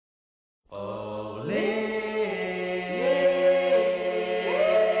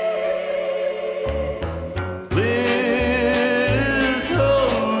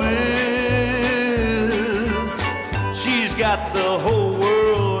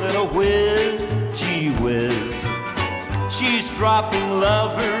dropping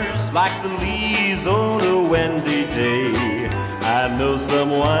lovers like the leaves on a windy day. I know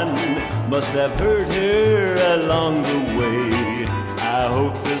someone must have hurt her along the way. I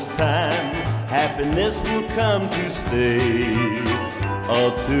hope this time happiness will come to stay.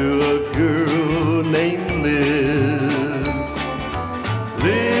 All to a girl named Liz.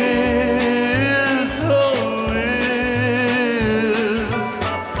 Liz, oh Liz.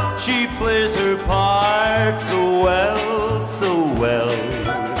 She plays her part so well, so well.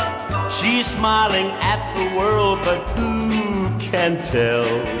 She's smiling at the world, but who can tell?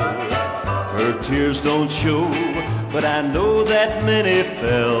 Her tears don't show, but I know that many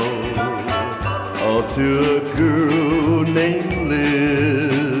fell. All to a girl named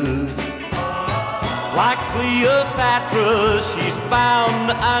Liz. Like Cleopatra, she's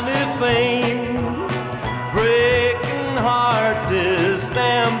found a new fame. Breaking hearts is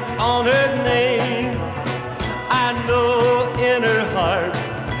stamped on her name. I know in her heart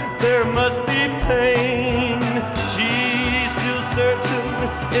there must be pain. She's still searching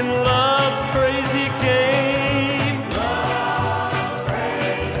in love's crazy game. Love's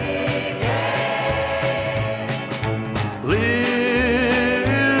crazy game.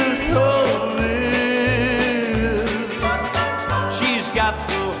 Liz, oh Liz. She's got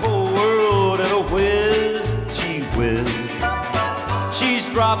the whole world in a whiz, gee whiz. She's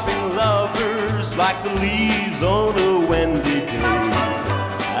dropping lovers like the leaves on a windy day.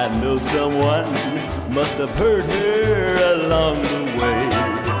 I know someone must have hurt her along the way.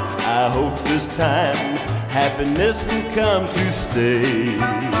 I hope this time happiness will come to stay.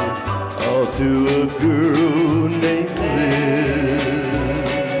 All to a girl named